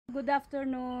Good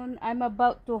afternoon. I'm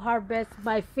about to harvest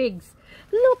my figs.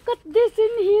 Look at this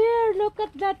in here. Look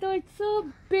at that. Oh, it's so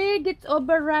big. It's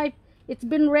overripe. It's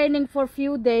been raining for a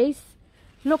few days.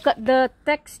 Look at the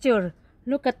texture.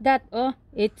 Look at that. Oh,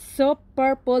 it's so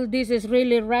purple. This is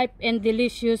really ripe and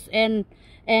delicious and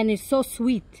it's so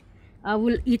sweet. I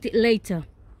will eat it later.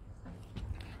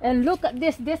 And look at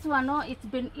this. This one, oh, it's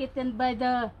been eaten by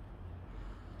the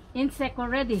insect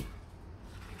already.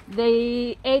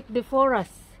 They ate before us.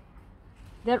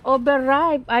 They're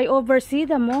overripe. I oversee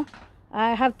them. Oh,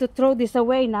 I have to throw this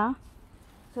away now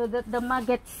so that the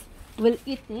maggots will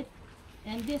eat it.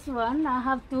 And this one, I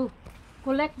have to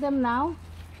collect them now.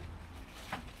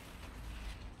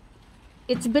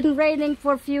 It's been raining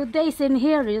for a few days in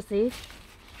here, you see.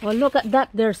 Oh, look at that.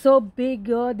 They're so big.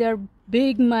 Oh, they're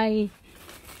big, my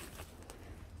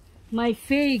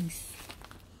figs.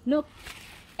 Look,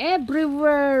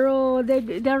 everywhere. Oh,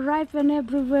 they're ripen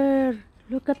everywhere.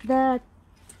 Look at that.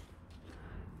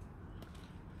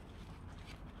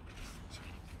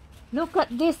 Look at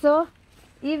this, oh.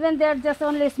 Even they're just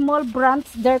only small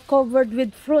branches, they're covered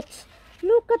with fruits.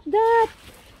 Look at that.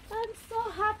 I'm so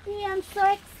happy. I'm so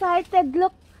excited.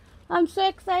 Look, I'm so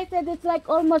excited. It's like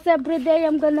almost every day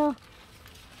I'm gonna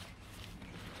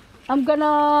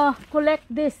collect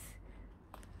this.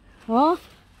 Oh,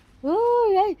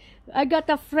 oh, I got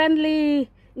a friendly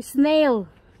snail.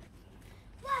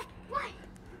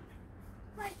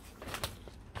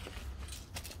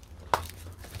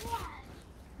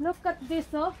 Look at this,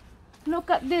 oh. Look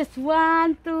at this.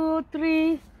 1, 2,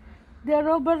 3. They're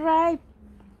overripe.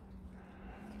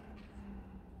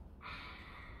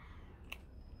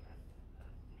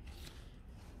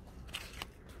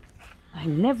 I've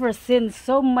never seen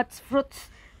so much fruits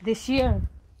this year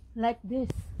like this.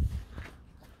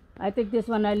 I think this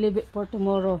one I leave it for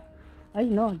tomorrow. I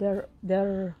know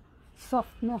they're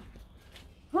soft now.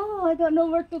 Oh, I don't know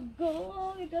where to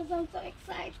go because I'm so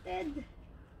excited.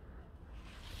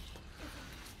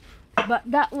 But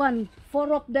that one,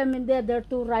 4 of them in there, they're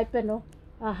too ripe, you know.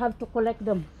 I have to collect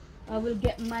them. I will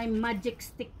get my magic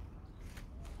stick.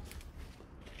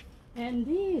 And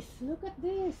this, look at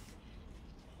this.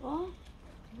 Oh,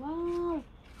 wow.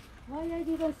 Why I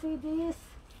didn't see this?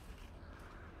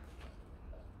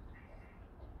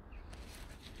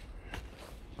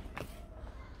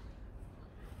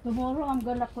 Tomorrow I'm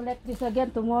gonna collect this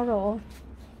again tomorrow.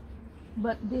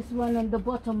 But this one on the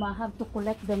bottom, I have to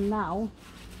collect them now.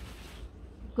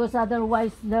 Because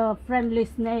otherwise the friendly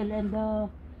snail and the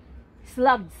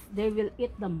slugs, they will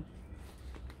eat them.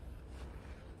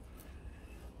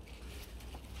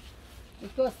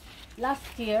 Because last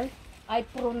year I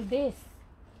pruned this,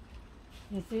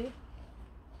 you see.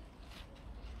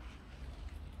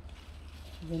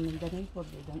 Then in the neighbor,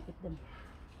 they don't eat them.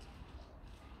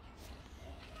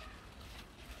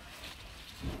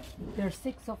 There's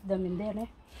 6 of them in there, eh?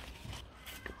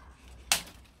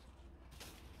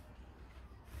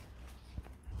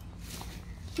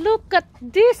 Look at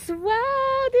this.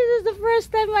 Wow, this is the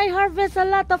first time I harvest a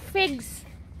lot of figs.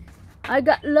 I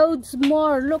got loads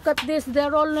more. Look at this.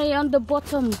 They're only on the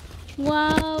bottom.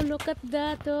 Wow, look at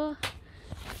that. Oh,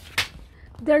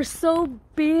 they're so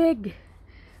big.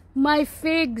 My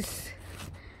figs.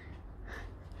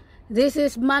 This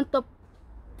is month of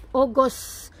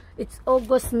August. It's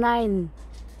August 9.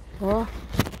 Oh,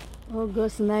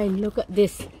 August 9. Look at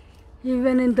this.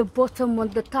 Even in the bottom on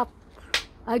the top.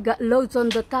 I got loads on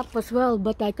the top as well,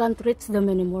 but I can't reach them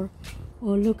anymore.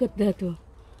 Oh, look at that. Oh.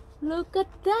 Look at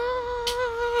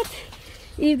that.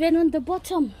 Even on the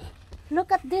bottom.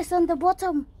 Look at this on the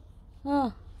bottom.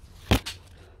 Oh.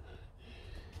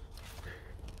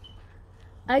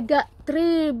 I got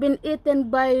 3 been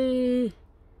eaten by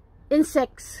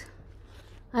insects.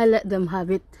 I let them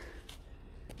have it.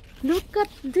 Look at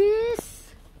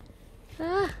this.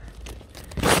 Ah,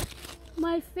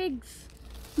 my figs.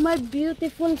 My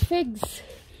beautiful figs.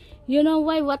 You know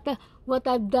why? What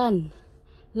I've done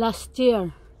last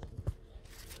year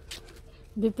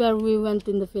before we went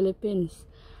in the Philippines,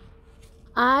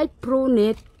 I prune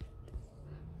it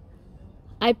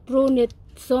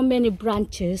so many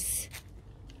branches,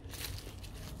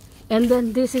 and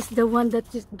then this is the one that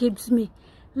just gives me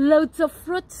loads of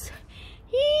fruits.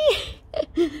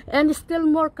 And still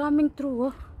more coming through.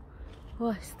 Oh,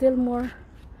 oh, still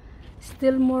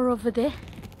more over there.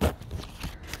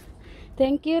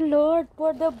 Thank you, Lord,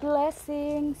 for the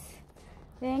blessings.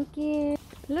 Thank you.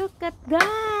 Look at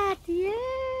that. Yay!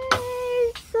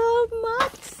 So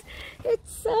much.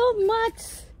 It's so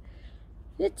much.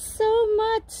 It's so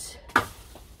much.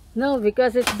 No,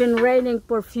 because it's been raining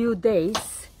for a few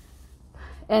days.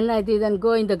 And I didn't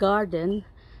go in the garden.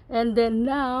 And then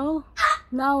now,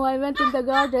 Now I went in the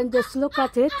garden, just look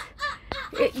at it.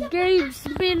 It gives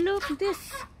me, look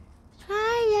this.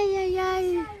 Ay, ay, ay,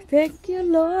 ay. Thank you,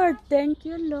 Lord. Thank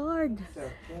you, Lord.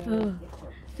 Oh,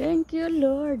 thank you,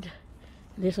 Lord.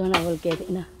 This one I will get it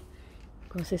now.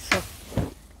 Because it's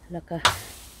soft. Look.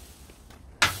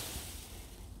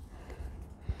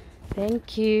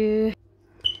 Thank you.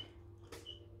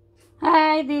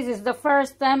 Hi, this is the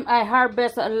first time I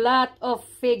harvest a lot of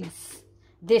figs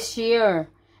this year.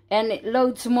 And it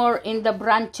loads more in the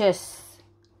branches.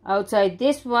 Outside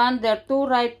this one, they're too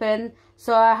ripened.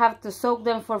 So I have to soak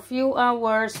them for a few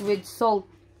hours with salt.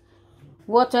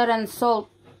 Water and salt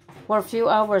for a few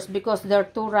hours because they're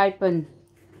too ripened.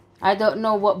 I don't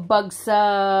know what bugs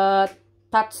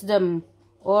touched them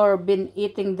or been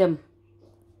eating them.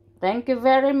 Thank you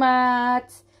very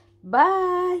much.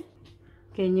 Bye.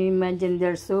 Can you imagine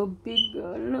they're so big?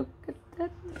 Oh, look at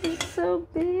that. They're so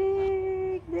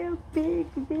big. They're big,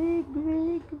 big, big,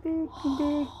 big,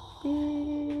 big, big.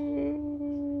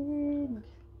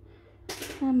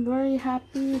 I'm very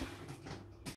happy.